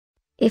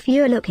If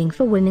you're looking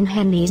for women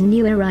Henleys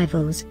new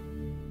arrivals,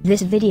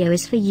 this video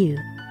is for you.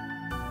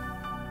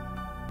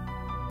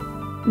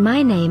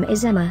 My name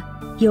is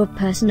Emma, your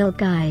personal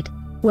guide.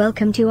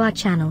 Welcome to our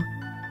channel.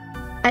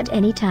 At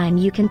any time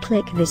you can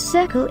click this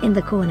circle in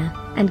the corner,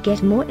 and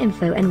get more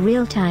info and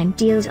real-time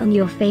deals on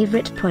your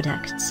favorite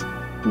products.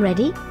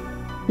 Ready?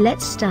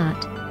 Let's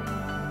start.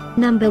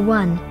 Number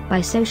 1, by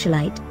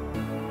Socialite.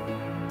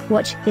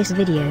 Watch this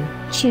video,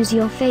 choose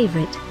your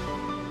favorite.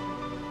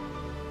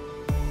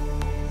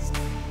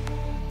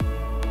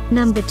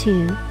 Number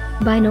 2,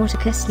 by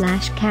Nautica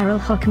 / CAROLE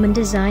HOCHMAN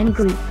Design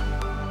Group.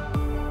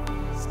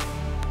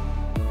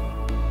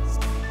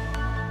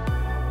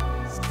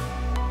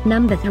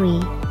 Number 3,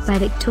 by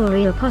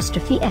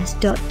Victoria_S.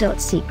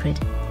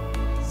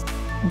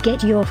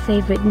 Get your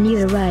favorite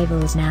new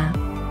arrivals now.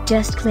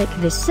 Just click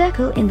this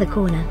circle in the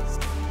corner.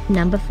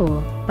 Number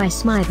 4, by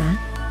Smibra.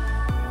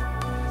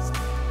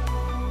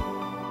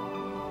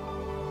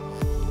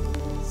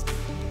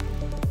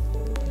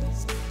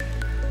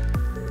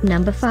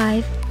 Number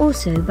 5,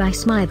 also by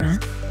Smibra.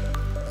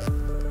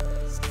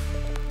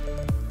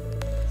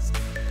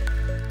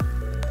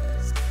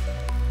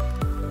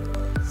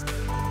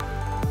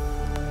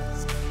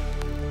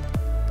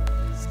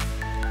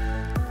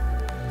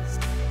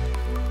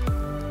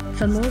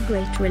 For more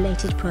great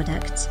related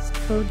products,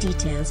 full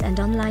details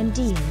and online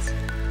deals,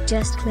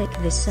 just click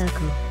this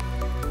circle.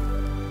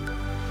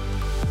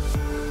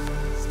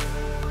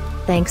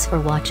 Thanks for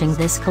watching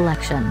this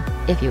collection.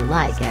 If you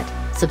like it,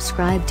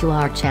 subscribe to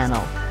our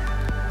channel.